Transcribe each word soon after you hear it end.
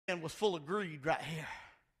man was full of greed right here.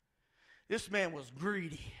 This man was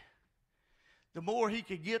greedy. The more he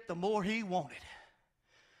could get, the more he wanted.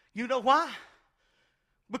 You know why?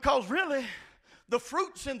 Because really, the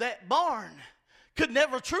fruits in that barn could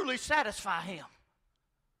never truly satisfy him.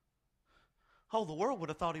 Oh, the world would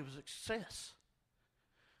have thought he was a success.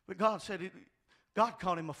 But God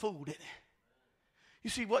called him a fool, didn't he? You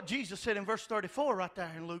see what Jesus said in verse 34 right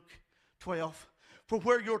there in Luke 12. For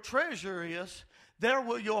where your treasure is, there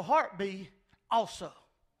will your heart be also.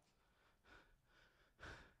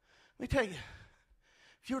 Let me tell you,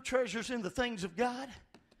 if your treasure's in the things of God,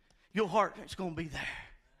 your heart is going to be there.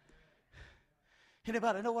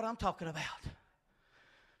 Anybody know what I'm talking about?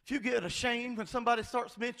 If you get ashamed when somebody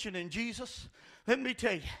starts mentioning Jesus, let me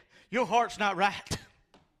tell you, your heart's not right.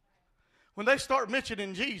 When they start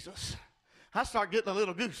mentioning Jesus, I start getting a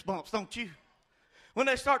little goosebumps, don't you? When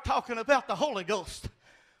they start talking about the Holy Ghost,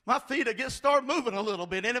 my feet start moving a little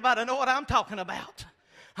bit. Anybody know what I'm talking about?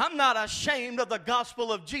 I'm not ashamed of the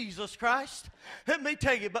gospel of Jesus Christ. Let me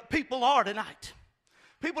tell you, but people are tonight.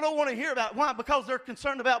 People don't want to hear about it. Why? Because they're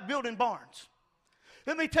concerned about building barns.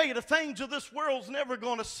 Let me tell you, the things of this world's never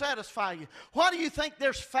going to satisfy you. Why do you think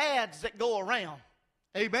there's fads that go around?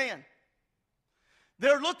 Amen.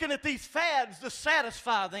 They're looking at these fads to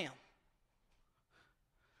satisfy them.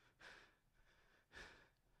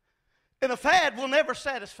 And a fad will never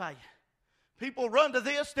satisfy you. People run to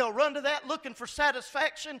this, they'll run to that looking for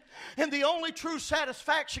satisfaction. And the only true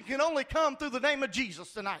satisfaction can only come through the name of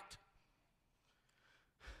Jesus tonight.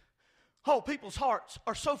 Oh, people's hearts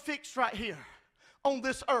are so fixed right here on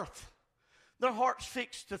this earth. Their heart's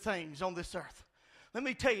fixed to things on this earth. Let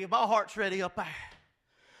me tell you, my heart's ready up there.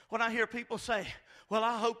 When I hear people say, well,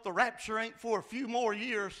 I hope the rapture ain't for a few more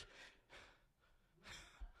years.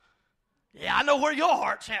 Yeah, I know where your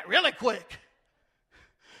heart's at really quick.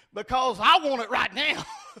 Because I want it right now.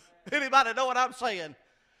 Anybody know what I'm saying?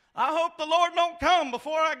 I hope the Lord don't come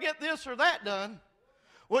before I get this or that done.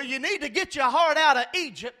 Well, you need to get your heart out of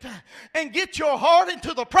Egypt and get your heart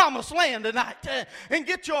into the promised land tonight. And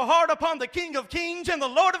get your heart upon the King of Kings and the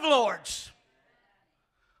Lord of Lords.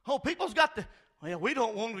 Oh, people's got to, well, we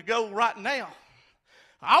don't want to go right now.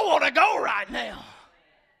 I want to go right now.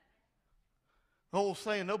 The old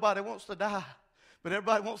saying, nobody wants to die, but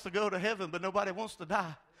everybody wants to go to heaven, but nobody wants to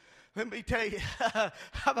die. Let me tell you,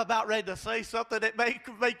 I'm about ready to say something that may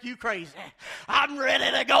make you crazy. I'm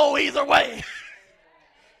ready to go either way.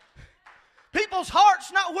 People's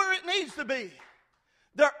heart's not where it needs to be.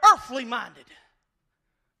 They're earthly minded.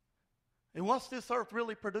 And what's this earth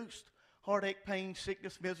really produced? Heartache, pain,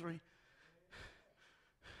 sickness, misery.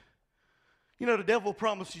 You know, the devil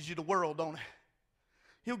promises you the world, don't he?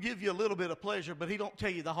 He'll give you a little bit of pleasure, but he don't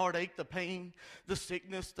tell you the heartache, the pain, the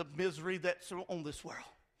sickness, the misery that's on this world.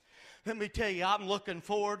 Let me tell you, I'm looking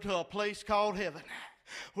forward to a place called heaven,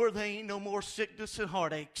 where there ain't no more sickness and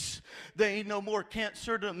heartaches. There ain't no more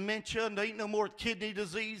cancer, dementia. There ain't no more kidney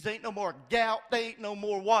disease. There ain't no more gout. There ain't no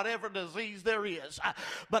more whatever disease there is.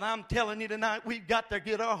 But I'm telling you tonight, we've got to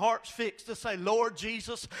get our hearts fixed to say, Lord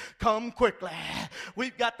Jesus, come quickly.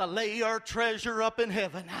 We've got to lay our treasure up in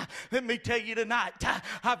heaven. Let me tell you tonight,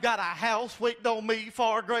 I've got a house waiting on me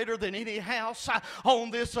far greater than any house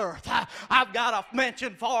on this earth. I've got a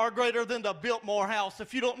mansion far greater than the Biltmore house.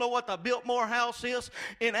 If you don't know what the Biltmore house is,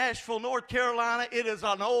 in Asheville, North Carolina, it is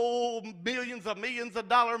an old millions of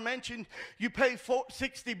dollar mansion. You pay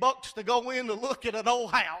 $60 to go in to look at an old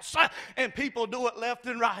house, and people do it left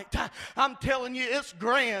and right. I'm telling you, it's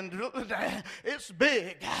grand, it's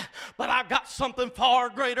big, but I've got something far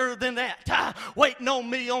greater than that waiting on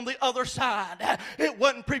me on the other side. It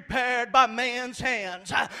wasn't prepared by man's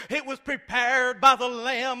hands. It was prepared by the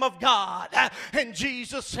Lamb of God. And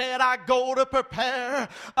Jesus said, I go to prepare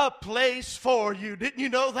a place for you. Didn't you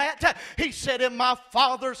know that? He said, in my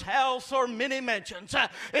Father's house are many mansions.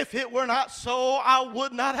 If it were not so, I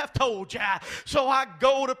would not have told you. So I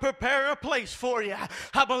go to prepare a place for you.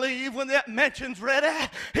 I believe when that mansion's ready,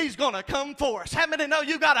 he's going to come for us. How many know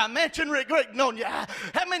you got a mansion waiting on you?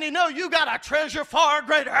 How many know you got a treasure far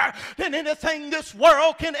greater than anything this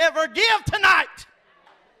world can ever give tonight?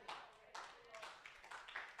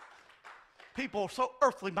 People are so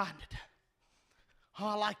earthly minded. Oh,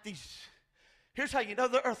 I like these. Here's how you know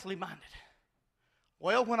they're earthly minded.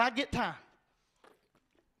 Well, when I get time.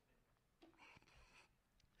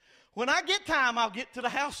 When I get time, I'll get to the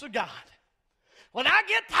house of God. When I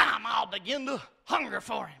get time, I'll begin to hunger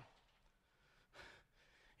for him.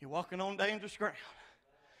 You're walking on dangerous ground.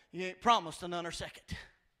 You ain't promised another second.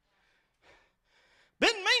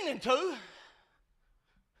 Been meaning to,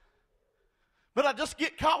 but I just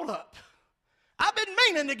get caught up. I've been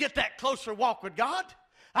meaning to get that closer walk with God.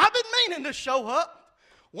 I've been meaning to show up.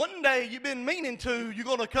 One day you've been meaning to, you're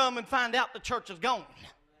going to come and find out the church is gone.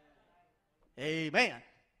 Amen.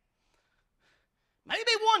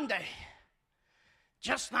 Maybe one day,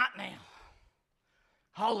 just not now.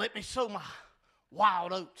 Oh, let me sow my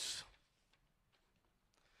wild oats.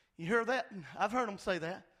 You hear that? I've heard them say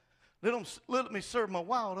that. Let me serve my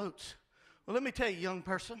wild oats. Well, let me tell you, young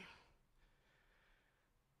person,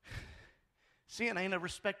 sin ain't a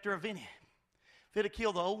respecter of any. If it'll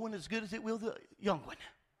kill the old one as good as it will the young one.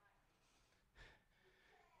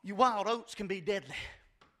 You wild oats can be deadly.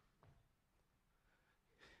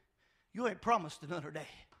 You ain't promised another day.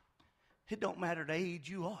 It don't matter the age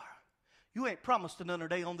you are. You ain't promised another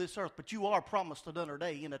day on this earth, but you are promised another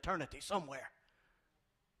day in eternity somewhere.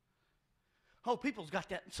 Oh, people's got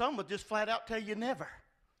that. Some will just flat out tell you never.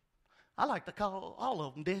 I like to call all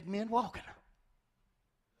of them dead men walking.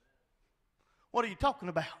 What are you talking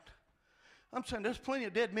about? I'm saying there's plenty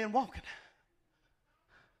of dead men walking.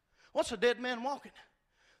 What's a dead man walking?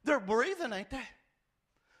 They're breathing, ain't they?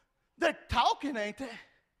 They're talking, ain't they?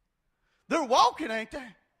 They're walking, ain't they?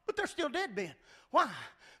 But they're still dead men. Why?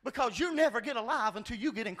 Because you never get alive until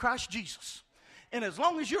you get in Christ Jesus. And as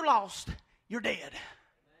long as you're lost, you're dead.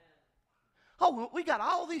 Oh, we got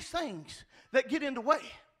all these things that get in the way.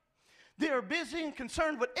 They are busy and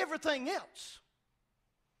concerned with everything else.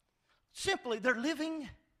 Simply, they're living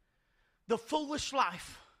the foolish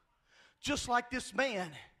life, just like this man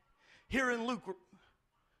here in Luke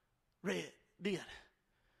did.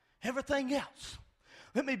 Everything else.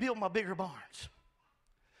 Let me build my bigger barns.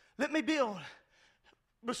 Let me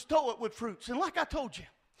bestow it with fruits. And like I told you,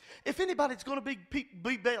 if anybody's going to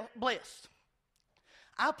be blessed,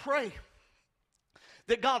 I pray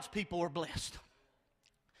that God's people are blessed.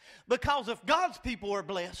 Because if God's people are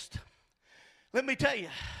blessed, let me tell you,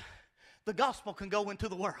 the gospel can go into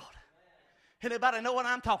the world. Anybody know what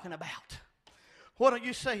I'm talking about? What are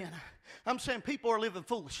you saying? I'm saying people are living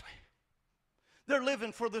foolishly. They're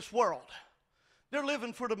living for this world. They're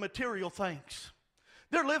living for the material things.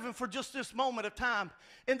 They're living for just this moment of time.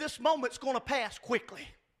 And this moment's going to pass quickly.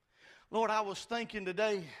 Lord, I was thinking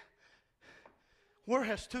today, where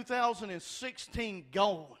has 2016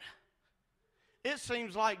 gone? It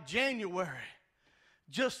seems like January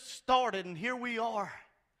just started, and here we are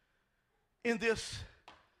in this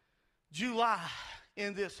July,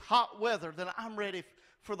 in this hot weather, that I'm ready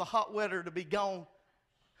for the hot weather to be gone.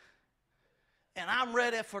 And I'm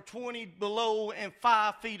ready for 20 below and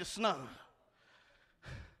 5 feet of snow.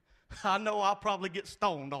 I know I'll probably get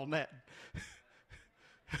stoned on that.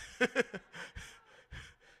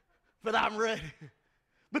 But I'm ready.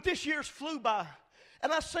 But this year's flew by.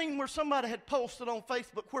 And I seen where somebody had posted on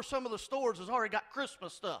Facebook where some of the stores has already got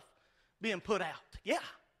Christmas stuff being put out. Yeah.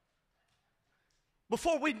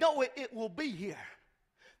 Before we know it, it will be here.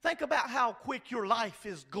 Think about how quick your life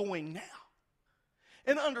is going now.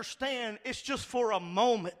 And understand it's just for a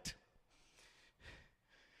moment.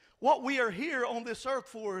 What we are here on this earth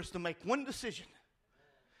for is to make one decision.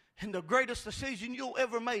 And the greatest decision you'll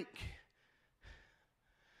ever make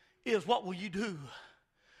is, what will you do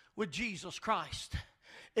with Jesus Christ?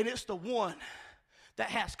 And it's the one that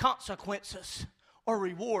has consequences or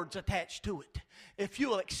rewards attached to it. If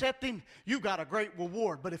you'll accept him, you got a great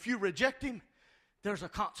reward. But if you reject him, there's a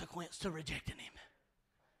consequence to rejecting him.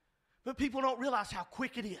 But people don't realize how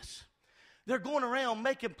quick it is. They're going around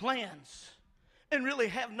making plans and really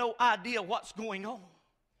have no idea what's going on.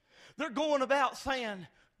 They're going about saying,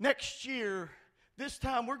 next year, this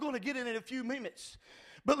time, we're going to get in a few minutes.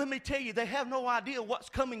 But let me tell you, they have no idea what's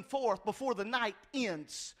coming forth before the night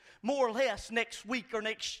ends, more or less next week or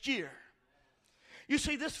next year. You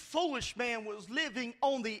see, this foolish man was living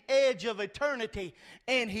on the edge of eternity,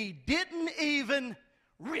 and he didn't even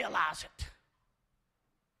realize it.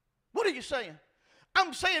 What are you saying?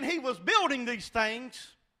 I'm saying he was building these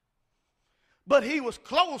things, but he was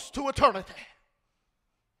close to eternity.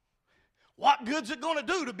 What good's it going to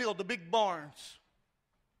do to build the big barns?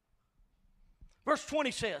 Verse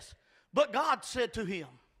 20 says, but God said to him,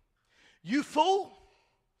 you fool,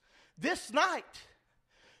 this night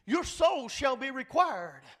your soul shall be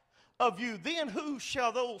required of you. Then who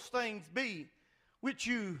shall those things be which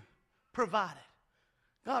you provided?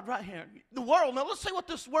 God, right here. The world, now let's see what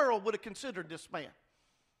this world would have considered this man.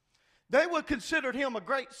 They would have considered him a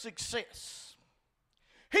great success.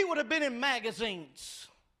 He would have been in magazines.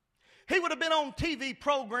 He would have been on TV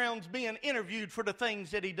programs being interviewed for the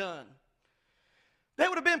things that he done. There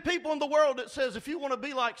would have been people in the world that says, if you want to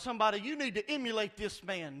be like somebody, you need to emulate this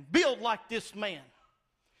man, build like this man.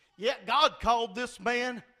 Yet God called this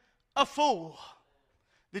man a fool.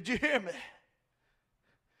 Did you hear me?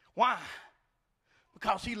 Why?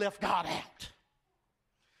 because he left God out.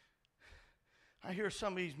 I hear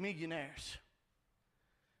some of these millionaires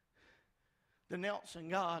denouncing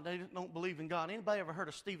God. They don't believe in God. Anybody ever heard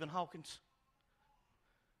of Stephen Hawkins?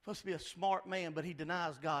 Supposed to be a smart man, but he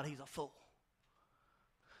denies God. He's a fool.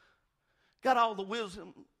 Got all the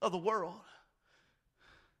wisdom of the world.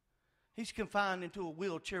 He's confined into a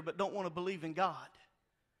wheelchair, but don't want to believe in God.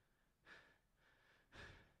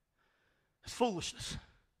 It's foolishness.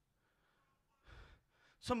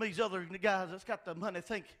 Some of these other guys that's got the money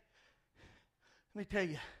think, let me tell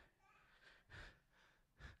you,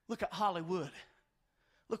 look at Hollywood.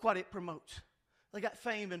 Look what it promotes. They got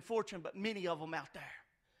fame and fortune, but many of them out there,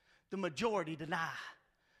 the majority deny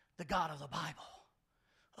the God of the Bible.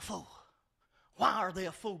 A fool. Why are they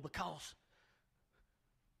a fool? Because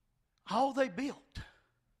all they built,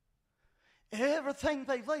 everything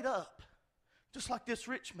they laid up, just like this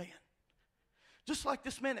rich man, just like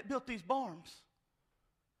this man that built these barns,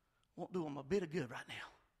 won't do them a bit of good right now.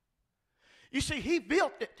 You see, he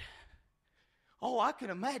built it. Oh, I can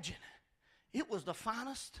imagine. It was the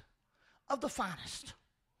finest of the finest.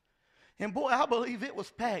 And boy, I believe it was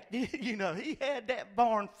packed. You know, he had that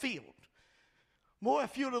barn filled. Boy,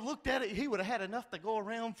 if you would have looked at it, he would have had enough to go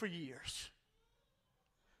around for years.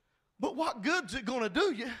 But what good's it going to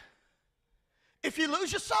do you if you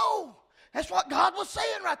lose your soul? That's what God was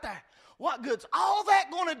saying right there. What good's all that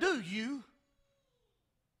going to do you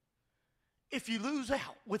if you lose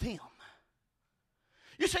out with him?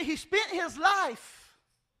 You see, he spent his life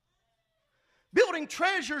building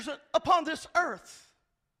treasures upon this earth.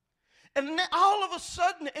 And then all of a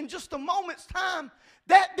sudden, in just a moment's time,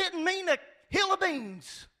 that didn't mean a hill of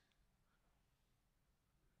beans.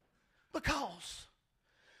 Because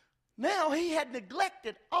now he had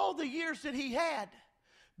neglected all the years that he had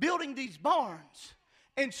building these barns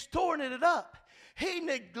and storing it up. He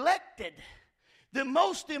neglected the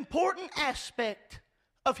most important aspect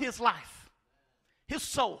of his life, his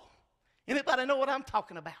soul. Anybody know what I'm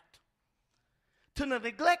talking about? To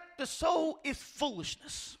neglect the soul is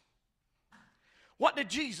foolishness. What did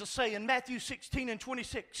Jesus say in Matthew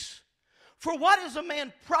 16:26? For what is a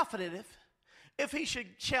man profited if he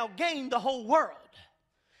shall gain the whole world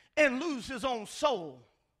and lose his own soul?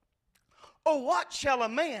 Or what shall a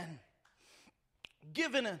man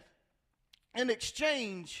give in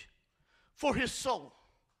exchange for his soul?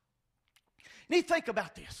 You need to think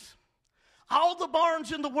about this. All the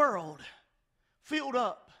barns in the world filled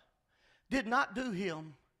up did not do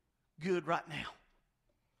him good right now.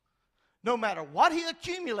 No matter what he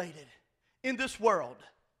accumulated in this world,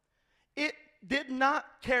 it did not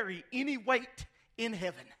carry any weight in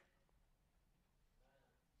heaven.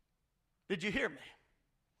 Did you hear me?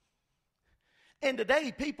 And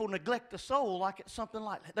today people neglect the soul like it's something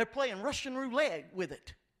like that. They're playing Russian roulette with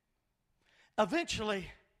it. Eventually,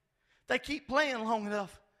 they keep playing long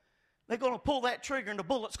enough, they're going to pull that trigger and the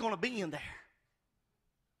bullet's going to be in there.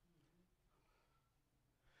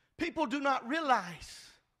 People do not realize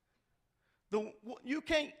you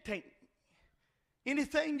can't take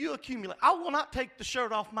anything you accumulate. I will not take the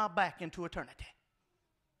shirt off my back into eternity.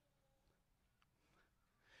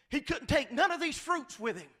 He couldn't take none of these fruits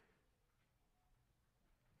with him.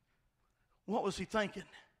 What was he thinking?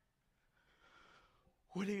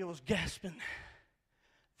 When he was gasping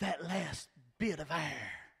that last bit of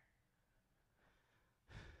air.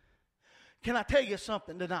 Can I tell you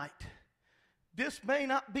something tonight? This may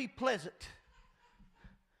not be pleasant,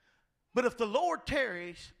 but if the Lord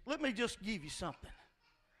tarries, let me just give you something.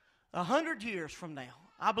 100 years from now,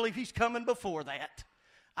 I believe he's coming before that.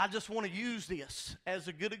 I just want to use this as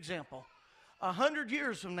a good example. 100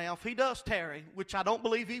 years from now, if he does tarry, which I don't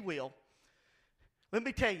believe he will, let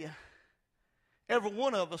me tell you, every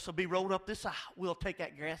one of us will be rolled up this aisle. We'll take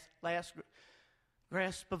that last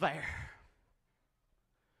grasp of air.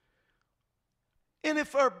 And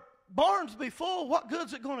if our barns be full, what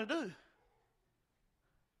good's it going to do?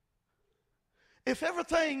 If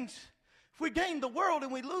we gain the world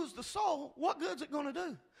and we lose the soul, what good's it going to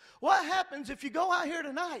do? What happens if you go out here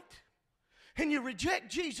tonight and you reject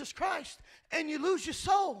Jesus Christ and you lose your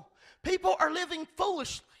soul? People are living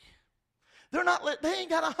foolishly. They ain't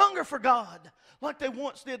got a hunger for God like they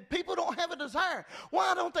once did. People don't have a desire.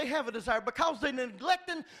 Why don't they have a desire? Because they're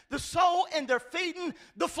neglecting the soul and they're feeding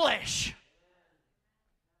the flesh.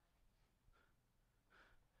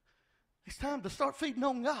 It's time to start feeding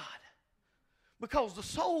on God. Because the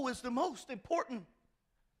soul is the most important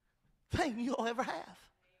thing you'll ever have.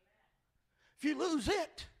 If you lose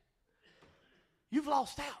it, you've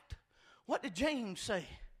lost out. What did James say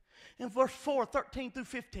in verse 4, 13 through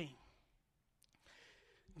 15?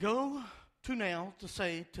 Go to now to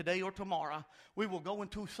say today or tomorrow we will go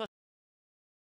into such